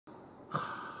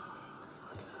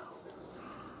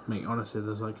Mate, honestly,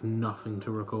 there's like nothing to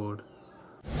record.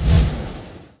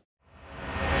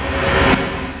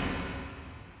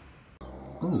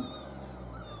 Ooh.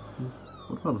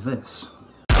 What about this?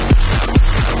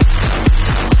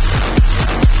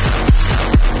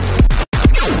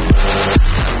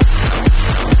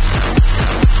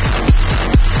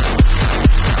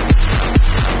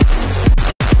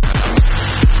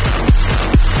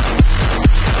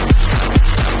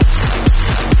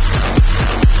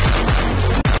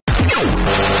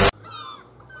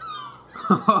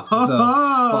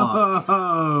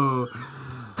 Oh!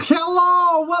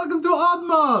 Hello, welcome to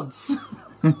Oddmods.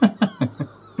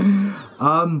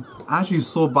 As you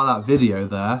saw by that video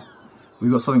there,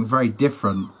 we've got something very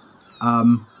different.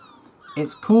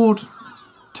 It's called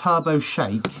Turbo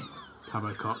Shake.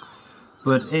 Turbo cock.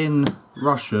 But in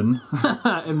Russian,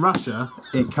 in Russia,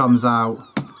 it comes out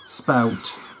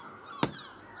spelt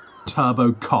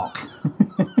Turbo Cock.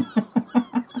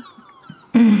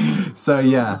 So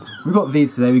yeah, we've got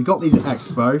these today. We got these at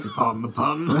Expo. Pardon the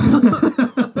pun.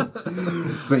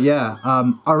 But yeah,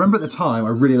 I remember at the time I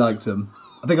really liked them.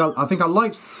 I think I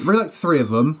really liked 3 of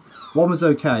them. One was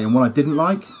okay, and one I didn't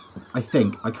like. I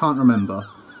can't remember.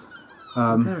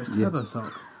 There it's Turbo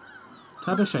Sock.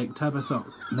 Turbo Shake, Turbo Sock.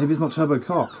 Maybe it's not Turbo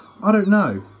Cock. I don't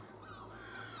know.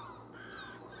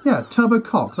 Yeah, Turbo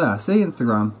Cock. There, see,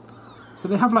 Instagram. So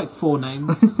they have like 4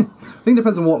 names. I think it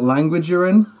depends on what language you're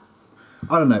in.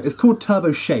 I don't know. It's called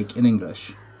Turbo Shake in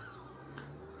English.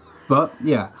 But,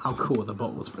 yeah. How cool are the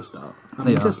bottles for a start? I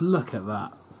mean, just look at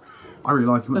that. I really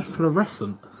like them. They're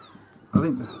fluorescent. I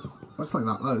think, looks like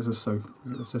that. That is just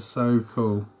so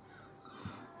cool.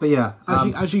 But yeah.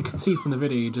 As you can see from the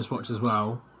video you just watched as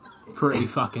well, pretty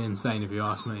fucking insane if you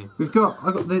ask me.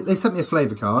 They sent me a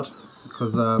flavour card,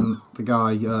 because the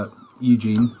guy,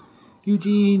 Eugene,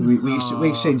 we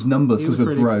exchanged numbers because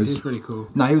we're bros. He was really cool.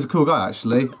 No, he was a cool guy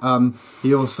actually.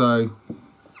 He also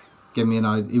gave me an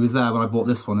idea. He was there when I bought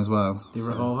this one as well. The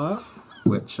revolver,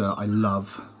 which I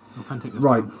love. Authentic.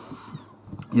 Right.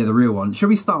 Yeah, the real one. Should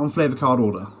we start on flavour card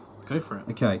order? Go for it.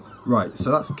 Okay. Right.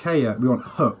 So that's Kea. We want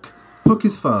Hook. Hook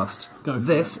is first. Go for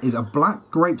this it. is a black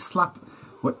grape slap.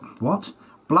 What?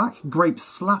 Black grape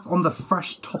slap on the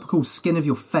fresh topical skin of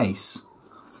your face.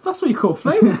 That's what you call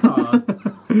flavour card.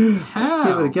 Let's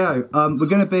give it a go. We're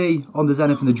going to be on the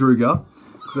Zenith and the Druga,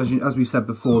 because as we've said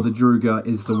before, the Druga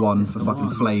is the one for fucking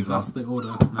flavour. That's the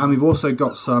order. And we've also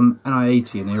got some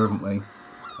NI80 in here, haven't we?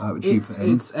 Which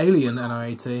it's alien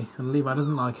NI80, and Levi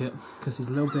doesn't like it because he's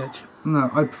a little bitch.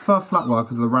 No, I prefer Flatwire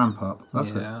because of the ramp up.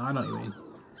 That's it. Yeah, I know what you mean.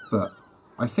 But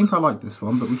I think I like this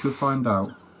one, but we should find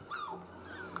out.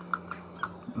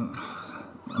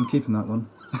 I'm keeping that one.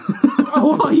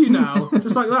 Oh, are you now?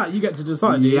 Just like that, you get to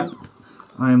decide. Yep,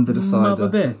 I am the decider. Mother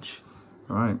bitch.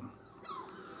 Right.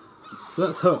 So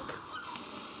that's Hook.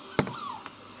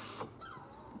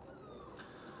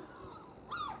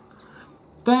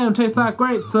 Damn, taste that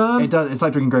grape, son. It does. It's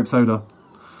like drinking grape soda.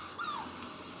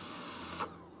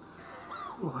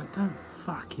 Oh, I don't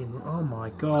fucking. Oh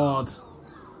my god.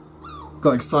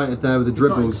 Got excited there with the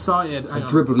dribbles. Got excited. I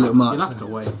dribbled a little much. You'll have to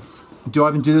wait. Do I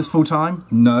even do this full time?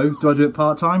 No. Do I do it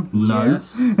part time? No.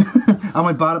 Yes. Am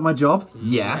I bad at my job?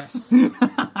 Yes.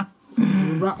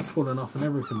 Wrap's falling off and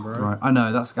everything, bro. Right. I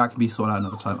know that can be sorted out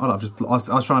another time. I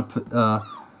was trying to put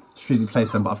strategically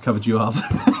place them, but I've covered you up.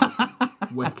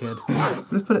 Wicked.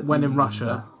 Let's put it when in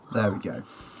Russia. There we go.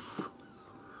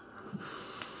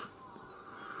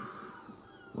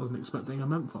 Wasn't expecting a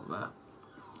menthol there.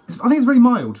 I think it's really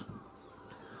mild.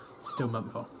 Still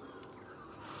menthol.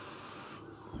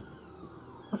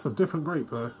 That's a different grape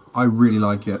though. I really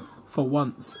like it. For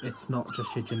once, it's not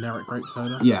just your generic grape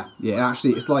soda. Yeah,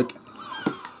 actually, it's like...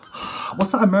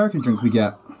 What's that American drink we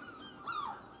get?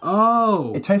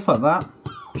 Oh! It tastes like that.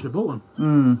 Should have bought one.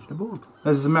 Should have bought one.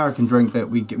 There's this American drink that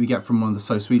we get from one of the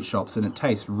So Sweet shops, and it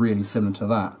tastes really similar to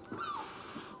that.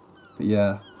 But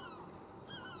yeah.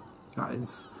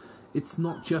 It's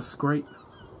not just grape.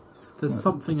 There's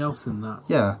something else in that.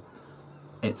 Yeah.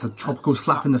 It's a tropical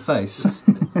slap in the face.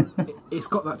 It's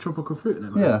got that tropical fruit in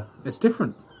it, man. Yeah. It's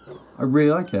different. I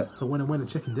really like it. It's a winner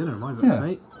chicken dinner in my books,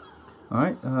 mate.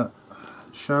 Alright,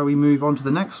 shall we move on to the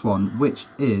next one, which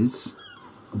is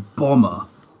Bomber.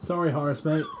 Sorry, Horace,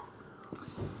 mate.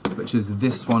 Which is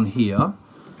this one here.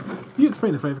 You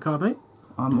explain the flavour card, mate.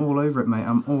 I'm all over it, mate.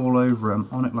 I'm all over it. I'm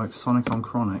on it like Sonic on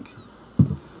Chronic.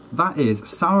 That is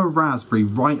sour raspberry,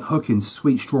 right hook in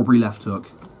sweet strawberry left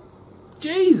hook.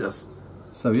 Jesus!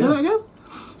 So Say that again?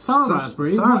 Sour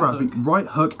raspberry, right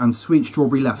hook and sweet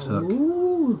strawberry left hook.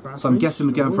 Ooh, so I'm guessing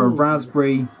we're going for a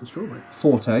raspberry strawberry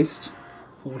foretaste.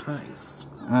 Foretaste.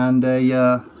 and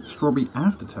a strawberry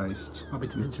aftertaste. Happy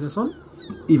to mention this one.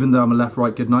 Even though I'm a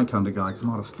left-right good night kind of guy, because I'm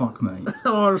hard as fuck, mate.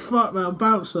 Oh, as fuck, man,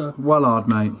 bouncer. Well hard,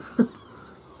 mate.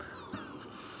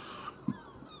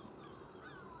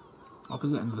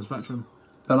 Opposite end of the spectrum.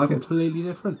 Don't like it? Completely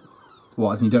different.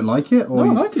 What, as in you don't like it? Or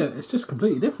No, you... I like it. It's just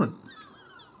completely different.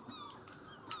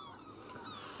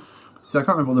 See, I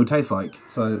can't remember what it would taste like,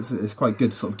 so it's quite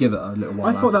good to sort of give it a little while.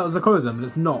 I thought that was a corazon, but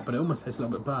it's not, but it almost tastes a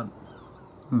little bit burnt.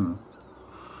 What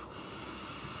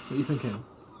are you thinking?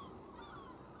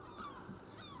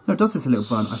 No, it does taste a little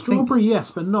burnt. Strawberry,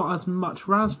 yes, but not as much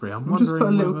raspberry. I'm just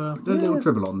wondering put a little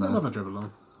dribble on there. Another dribble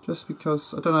on. Just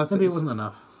because, I don't know if Maybe it wasn't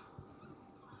enough.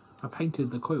 I painted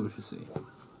the coils, you see.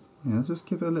 Yeah, let's just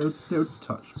give it a little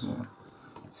touch more.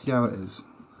 See how it is.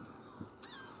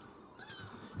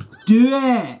 Do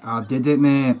it! I did it,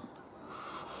 mate.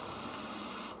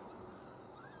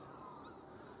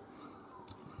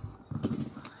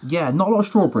 Yeah, not a lot of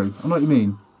strawberry. I know what you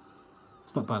mean.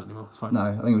 It's not bad anymore, it's fine. No,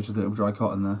 I think it was just a little dry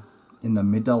cotton there. In the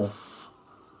middle.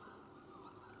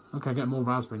 Okay, I get more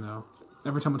raspberry now.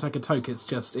 Every time I take a toke, it's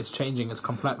changing, it's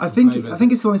complex. I think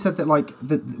it's only said that like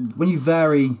when you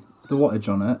vary the wattage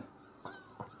on it,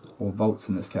 or volts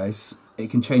in this case,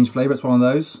 it can change flavour. It's one of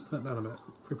those. Turn that down a bit.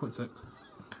 3.6.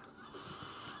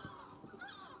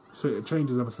 So it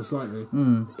changes ever so slightly.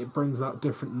 It brings out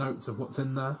different notes of what's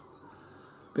in there.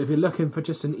 But if you're looking for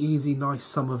just an easy, nice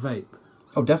summer vape,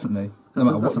 Oh, definitely.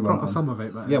 that's a proper summer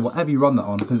vape. That Yeah, is. whatever you run that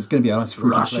on, because it's going to be a nice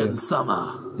fruity Russian flavour.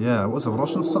 summer. Yeah, what's a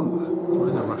Russian summer? What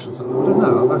is a Russian I summer? don't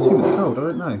know. I assume it's cold. I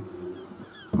don't know.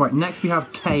 Right, next we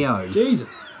have KO,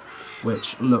 Jesus.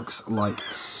 which looks like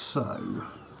so.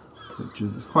 Which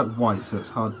is, it's quite white, so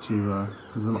it's hard to,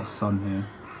 because there's a lot of sun here.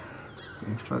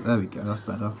 Let's try, there we go, that's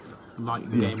better.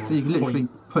 Light the Yeah, game. so you can literally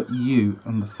put you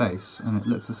in the face and it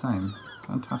looks the same.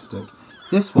 Fantastic.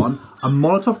 This one, a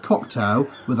Molotov cocktail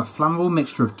with a flammable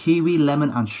mixture of kiwi, lemon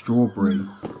and strawberry.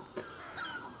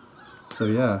 So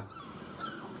yeah.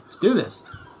 Let's do this.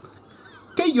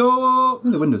 KO! I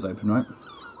think the window's open, right?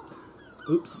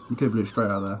 Oops. You could have blew it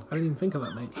straight out there. I didn't even think of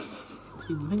that, mate.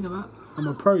 Didn't even think of that. I'm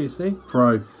a pro, you see.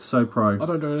 Pro. So pro. I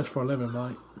don't do this for a living,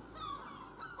 mate.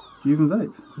 Do you even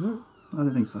vape? No. I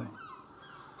don't think so.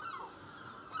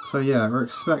 So yeah, we're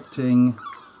expecting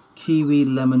kiwi,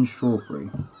 lemon, strawberry.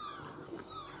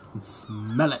 And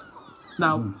smell it.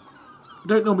 Now, I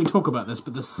don't normally talk about this,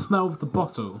 but the smell of the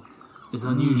bottle is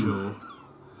unusual.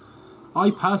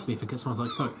 I personally think it smells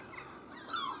like soap.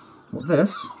 What,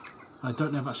 this? I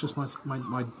don't know if that's just my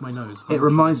nose. It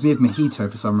reminds me of mojito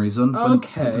for some reason. but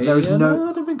Okay. There is yeah, no,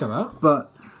 I don't think of that.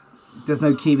 but there's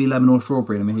no kiwi, lemon or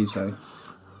strawberry in a mojito.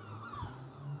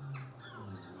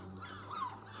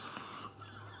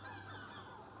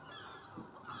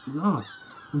 Oh,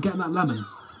 I'm getting that lemon.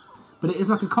 But it is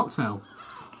like a cocktail.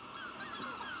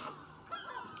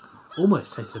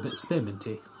 Almost tasted a bit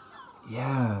spearminty.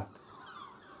 Yeah.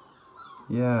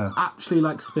 Yeah. Actually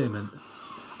like spearmint.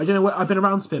 I don't know, I've been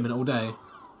around spearmint all day.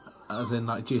 As in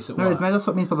like juice at No, work. that's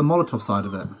what it means by the Molotov side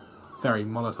of it. Very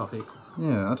Molotov-y.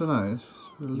 Yeah, I don't know. It's just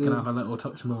a You little, can have a little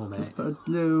touch more, mate. just put a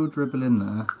little dribble in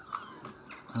there.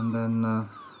 And then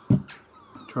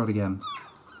try it again.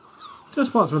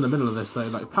 Just whilst we're in the middle of this, though,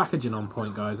 like, packaging on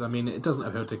point, guys. I mean, it doesn't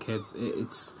appeal to kids.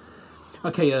 It's...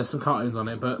 Okay, yeah, some cartoons on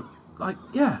it, but, like,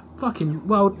 yeah, fucking,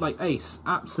 well, like, ace.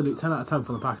 Absolute 10 out of 10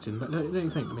 for the packaging. Don't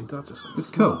you think? I mean, that's just... It's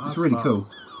cool. It's really cool.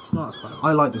 Smart as well.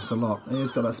 I like this a lot.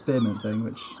 It's got that spearmint thing,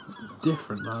 which It's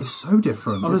different, man. is so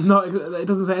different. Oh, there's not... It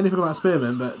doesn't say anything about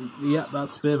spearmint, but, yeah,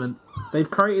 that's spearmint. They've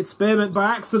created spearmint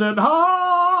by accident.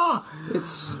 Ah!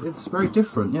 It's very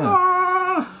different, yeah.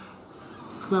 Ah!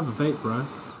 It's gonna have a vape, bro.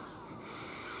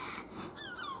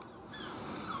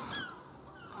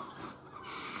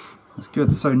 That's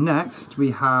good. So next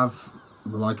we have,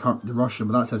 well, I can't the Russian,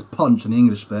 but that says punch in the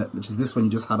English bit, which is this one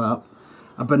you just had up.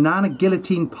 A banana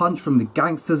guillotine punch from the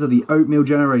gangsters of the oatmeal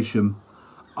generation.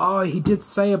 Oh, he did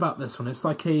say about this one. It's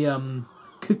like a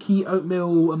cookie,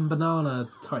 oatmeal, and banana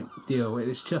type deal.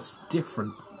 It's just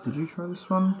different. Did you try this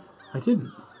one? I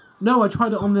didn't. No, I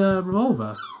tried it on the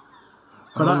revolver.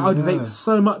 But I'd vaped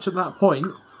so much at that point,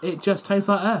 it just tastes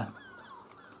like air.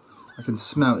 I can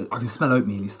smell it. I can smell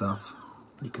oatmeal-y stuff.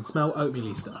 You can smell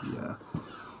oatmeal-y stuff. Yeah.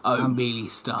 Oatmeal-y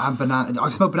stuff. And banana. I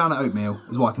smell banana oatmeal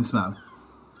is what I can smell.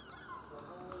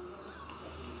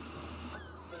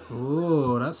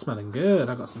 Ooh, that's smelling good.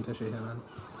 I got some tissue here, man.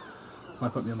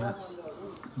 Wipe up your mess.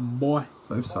 Boy.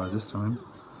 Both sides this time.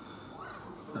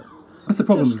 That's the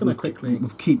problem Just gonna quickly...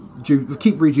 with keep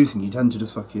reducing. You tend to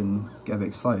just fucking get a bit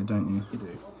excited, don't you? You do.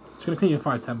 Just going to clean your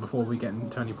 510 before we get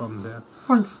into any problems here.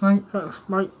 Thanks, mate. Thanks,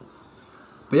 mate.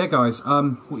 But yeah, guys. What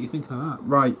are you thinking of that?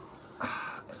 Right.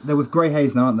 they're with Grey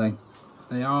Haze now, aren't they?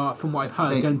 They are, from what I've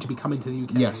heard, going to be coming to the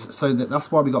UK. Yes, so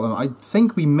that's why we got them. I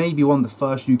think we may be one of the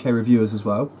first UK reviewers as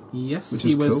well. Yes, which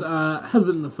he is was cool.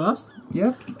 hesitant at first.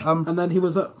 Yeah. And then he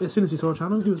was, as soon as he saw our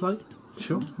channel, he was like,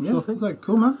 sure thing. It's like,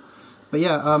 cool, man. But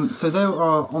yeah, so they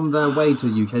are on their way to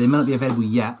the UK. They may not be available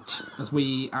yet. As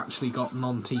we actually got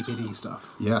non-TPD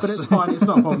stuff. Yes. But it's fine, it's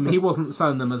not a problem. He wasn't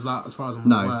selling them as that, as far as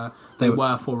I'm aware. They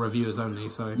were for reviewers only,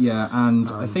 so... Yeah, and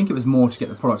I think it was more to get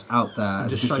the product out there. And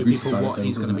just show people what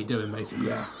he's going to be doing, basically.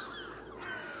 Yeah.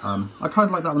 I kind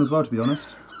of like that one as well, to be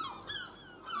honest.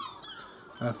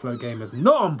 Flow game is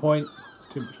not on point. There's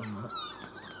too much on there.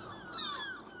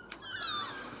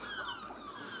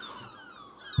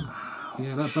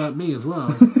 Yeah, that burnt me as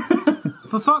well.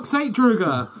 For fuck's sake,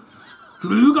 Druger!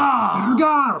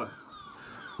 Druger!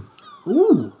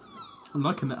 Ooh! I'm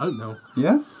liking the oatmeal.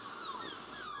 Yeah?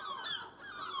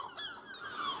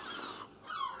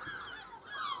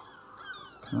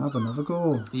 Can I have another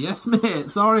go? Yes, mate.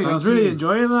 Sorry, I was really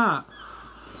enjoying that.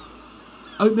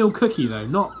 Oatmeal cookie, though.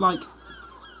 Not like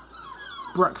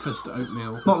breakfast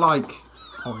oatmeal. Not like...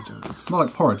 porridge oats. Not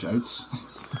like porridge oats.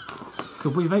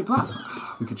 Could we vape that?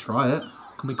 We could try it.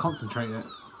 Can we concentrate it?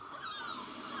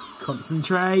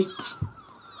 Concentrate!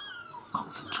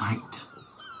 Concentrate.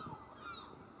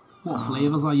 What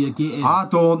flavours are you getting? I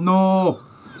don't know.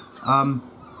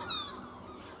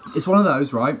 It's one of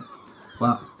those, right?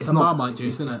 Well, it's a Marmite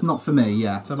juice, isn't it? It's not for me,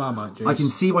 yeah. It's a Marmite juice. I can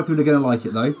see why people are going to like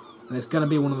it, though. And it's going to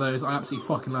be one of those, I absolutely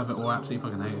fucking love it or I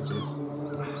absolutely fucking hate it juice.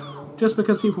 Just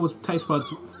because people's taste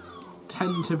buds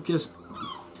tend to just...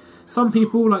 Some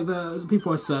people, like the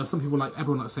people I serve, some people like,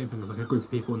 everyone likes the same thing as like a group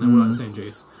of people and they all like the same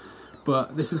juice.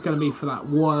 But this is going to be for that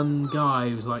one guy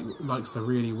who's like, likes the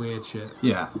really weird shit.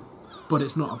 Yeah. But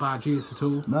it's not a bad juice at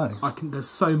all. No. There's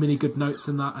so many good notes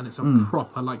in that and it's a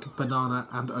proper like banana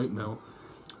and oatmeal.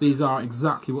 These are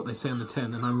exactly what they say on the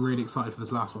tin and I'm really excited for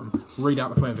this last one. Read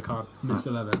out the flavour card. Miss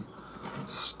 11.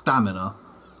 Stamina.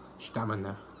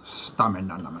 Stamina.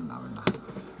 Stamina.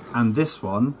 And this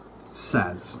one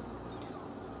says...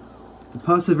 The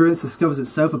perseverance discovers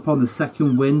itself upon the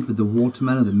second wind with the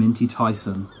watermelon of the minty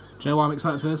Tyson. Do you know why I'm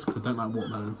excited for this? Because I don't like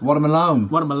watermelon. Watermelon.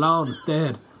 Watermelon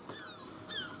instead.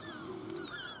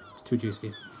 It's too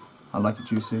juicy. I like it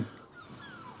juicy.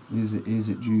 Is it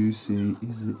juicy?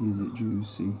 Is it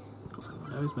juicy? Got something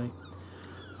on my nose, mate.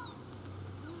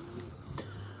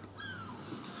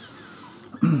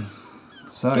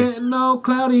 So, it's getting all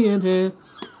cloudy in here.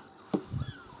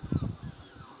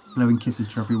 Blowing kisses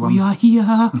to everyone. We are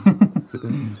here.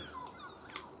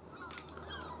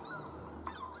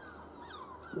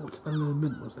 Watermelon and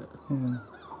mint, was it? Yeah.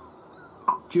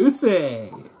 Juicy!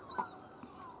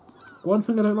 One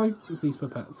thing I don't like is these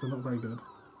pipettes. They're not very good.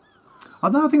 I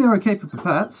think they're okay for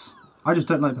pipettes. I just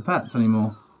don't like pipettes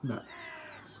anymore. No.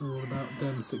 It's all about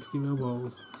them 60ml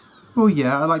bowls. Well,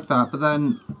 yeah, I like that. But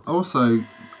then, also,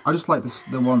 I just like just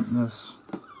the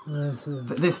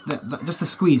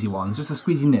squeezy ones. Just the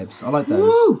squeezy nibs. I like those.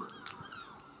 Woo!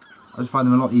 I just find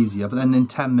them a lot easier. But then in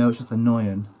 10ml, it's just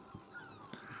annoying.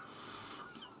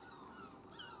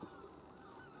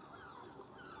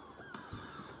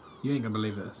 You ain't gonna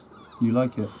believe this. You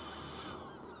like it?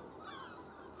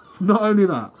 Not only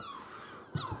that.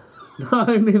 Not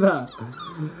only that.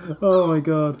 Oh my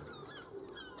god.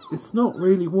 It's not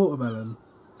really watermelon.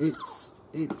 It's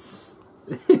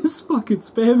fucking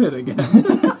spearmint again.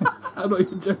 I'm not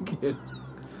even joking.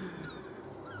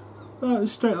 Oh,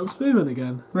 it's straight up spearmint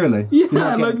again. Really?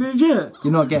 Yeah, like legit.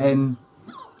 You're not getting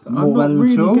I'm not watermelon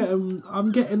really at all? getting.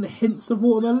 I'm getting hints of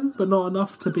watermelon, but not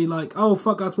enough to be like, oh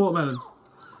fuck, that's watermelon.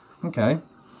 Okay.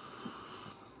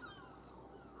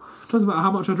 Doesn't matter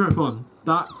how much I drip on.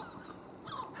 That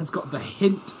has got the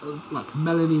hint of like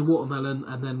melony watermelon,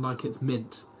 and then like it's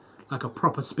mint, like a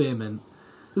proper spearmint.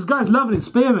 This guy's loving his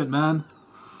spearmint, man.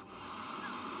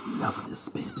 Loving his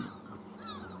spearmint.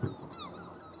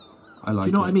 I like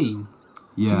it. Do you know what I mean?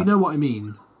 Yeah. Do you know what I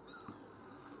mean?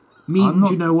 Do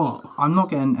you know what? I'm not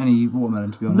getting any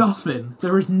watermelon, to be honest. Nothing.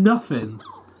 There is nothing.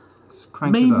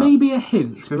 Crank it up. Maybe a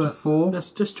hint. Let's go to 4.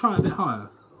 Let's just try it a bit higher.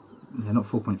 Yeah, not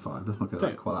 4.5. Let's not go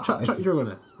quite that high. Chuck your drug on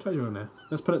there. Chuck your drug on there.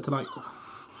 Let's put it to like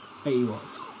 80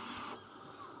 watts.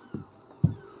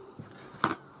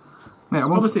 Mate,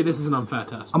 Obviously, this is an unfair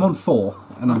test. I'm on 4,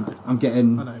 and I'm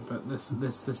getting. I know, but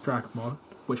this drag mod,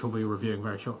 which we'll be reviewing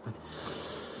very shortly.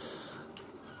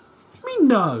 What do you mean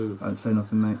no? I didn't say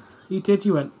nothing, mate. You did.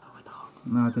 You went. No, we're not.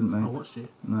 No, I didn't, mate. I watched you.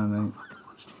 No, mate. I fucking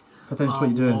watched you. Pay attention to what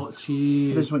you're doing. Watch you.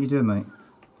 Pay attention to what you're doing, mate.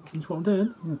 That's what I'm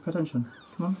doing. Yeah, pay attention.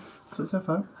 Come on, sort yourself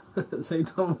out. At the same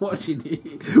time, I'm watching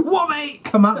you. What, mate?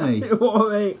 Come at me. What,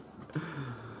 mate?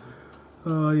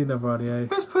 Oh, you never had, eh?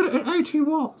 Let's put it at 80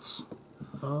 watts.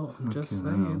 Oh, I'm just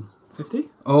Fucking saying. 50?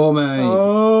 Oh, mate.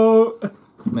 Oh!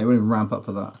 Mate, we didn't ramp up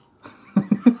for that.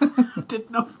 Did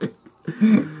nothing.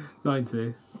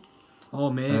 90.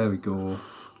 Oh, mate. There we go.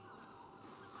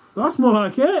 That's more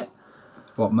like it.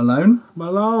 What, Malone?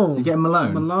 Malone. You getting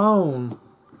Malone? Malone. Do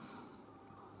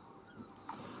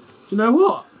you know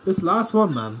what? This last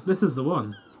one, man. This is the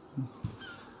one.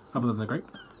 Other than the grape.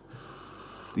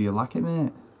 Do you like it,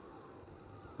 mate?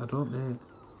 I don't, mate.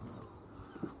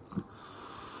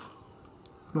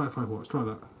 95 watts. Try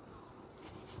that.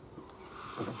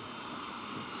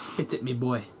 Spit it, me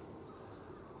boy.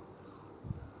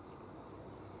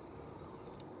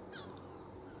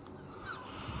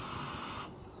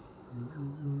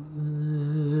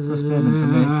 Still spearmint for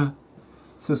me.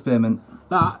 Still spearmint.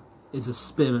 That is a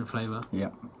spearmint flavour. Yeah.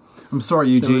 I'm sorry,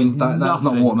 Eugene. That's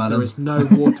not watermelon. There is no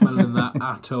watermelon in that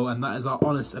at all, and that is our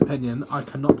honest opinion. I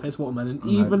cannot taste watermelon,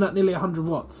 even at nearly 100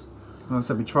 watts. Like I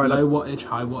said, we tried Low wattage,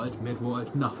 high wattage, mid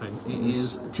wattage, nothing. It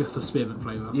is just a spearmint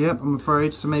flavour. Yep, I'm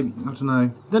afraid. So maybe, I don't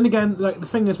know. Then again, like the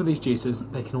thing is with these juices,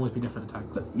 they can always be different in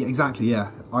tanks. Yeah, exactly,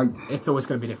 yeah. It's always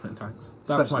going to be different in tanks.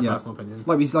 That's my personal opinion.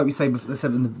 Like we said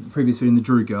in the previous video in the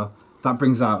Druga, that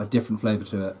brings out a different flavour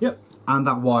to it. Yep. And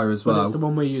that wire as well. But it's the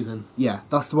one we're using. Yeah,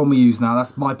 that's the one we use now.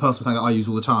 That's my personal tank that I use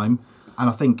all the time. And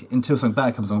I think until something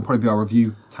better comes along, it'll probably be our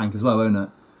review tank as well, won't it?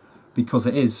 Because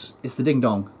it's the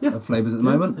ding-dong of flavours at the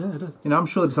moment. Yeah, it is. You know, I'm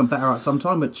sure there'll be something better out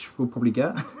sometime, which we'll probably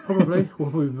get. Probably. We'll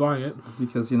probably be buying it.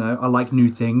 Because, you know, I like new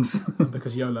things.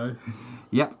 Because YOLO.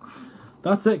 Yep.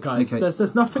 That's it, guys. Okay.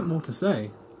 There's nothing more to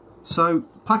say. So,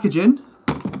 packaging.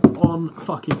 On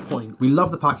fucking point. We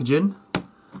love the packaging.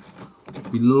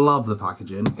 We love the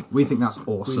packaging. We think that's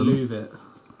awesome. We love it.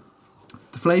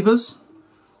 The flavours,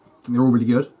 I think they're all really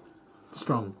good.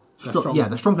 Strong. Yeah,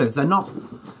 they're strong flavours. They're not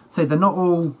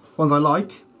all ones I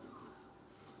like.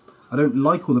 I don't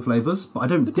like all the flavours, but I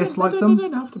don't dislike them. They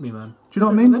don't have to be, man. Do you know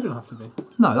what I mean? They don't have to be.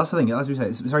 No, that's the thing. As we say,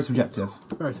 it's very subjective.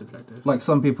 Very subjective. Like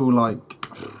some people like,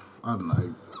 I don't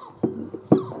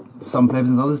know, some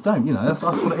flavours and others don't. You know, that's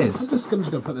what it is. I'm just going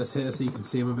to put this here so you can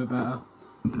see them a bit better.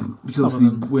 Because obviously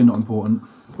we're not important.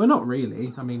 We're not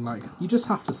really. I mean, like, you just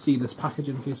have to see this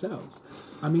packaging for yourselves.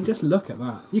 I mean, just look at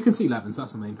that. You can see Levins,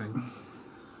 that's the main thing.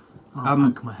 I'll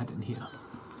poke my head in here.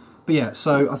 But yeah,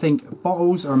 so I think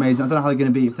bottles are amazing. I don't know how they're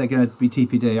going to be, if they're going to be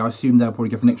TPD. I assume they'll probably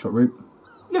go for Nick Shot route.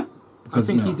 Yeah. Because,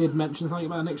 I think he did mention something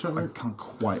about a Nick Shot route. I can't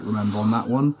quite remember on that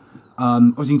one.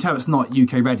 Obviously you can tell it's not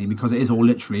UK ready because it is all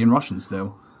literally in Russian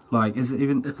still. Like, is it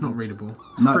even... It's not readable.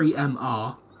 No.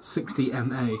 3MR,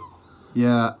 60MA.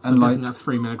 Yeah, so and like that's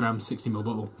 3 milligrams, 60ml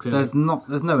bottle. Clearly.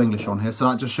 There's no English on here, so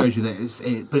that just shows you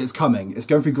that but it's coming. It's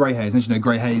going through Grey Haze, and you know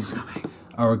Grey Haze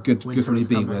are a good company to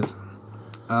be with.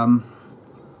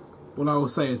 What I will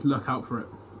say is look out for it.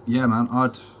 Yeah, man.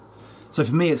 So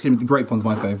for me, it's going to be the grape one's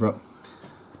my favourite.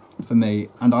 For me,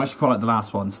 and I actually quite like the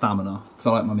last one, Stamina, because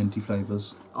I like my minty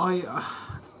flavours. Is it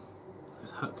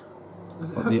Hook?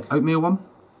 The oatmeal one?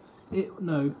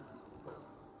 No.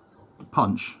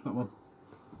 Punch. That one.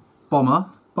 Bomber.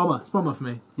 It's Bomber for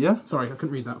me. Yeah? Sorry, I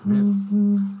couldn't read that from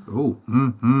here.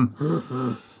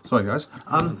 Ooh. Sorry, guys.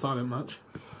 Silent much.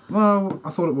 Well, I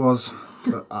thought it was,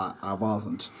 but I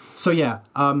wasn't. So yeah,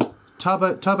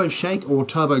 Turbo Shake or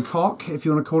Turbo Cock, if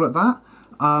you want to call it that.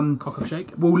 Cock of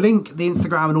Shake. We'll link the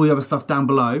Instagram and all the other stuff down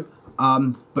below.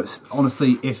 But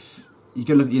honestly, if you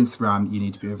go look at the Instagram, you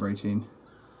need to be over 18.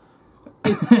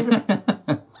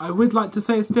 I would like to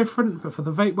say it's different, but for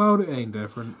the vape world, it ain't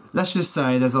different. Let's just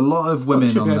say there's a lot of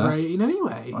women on there. Should be over 18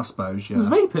 anyway. I suppose, yeah. There's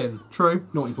vaping. True.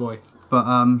 Naughty boy. But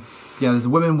yeah, there's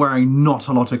women wearing not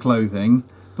a lot of clothing,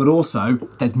 but also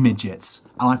there's midgets,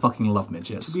 and I fucking love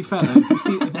midgets. To be fair though,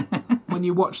 when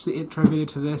you watch the intro video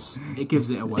to this, it gives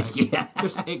it away. Yeah.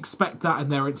 Just expect that in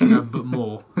their Instagram, but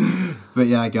more. But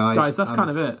yeah, guys. That's kind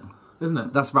of it, isn't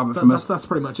it? That's rabbit from us. That's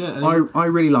pretty much it. I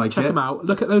really like it. Check them out.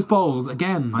 Look at those bowls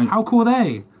again. How cool are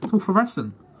they? It's all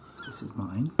fluorescent. This is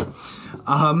mine.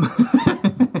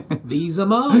 These are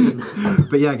mine.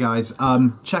 But yeah, guys,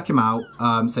 check him out.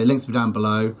 Say links will be down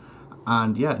below.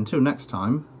 And yeah, until next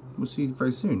time, we'll see you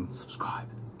very soon. Subscribe.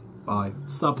 Bye.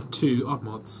 Sub to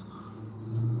Oddmods.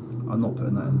 I'm not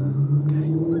putting that in there.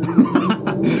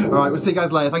 Okay. All right, we'll see you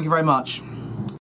guys later. Thank you very much.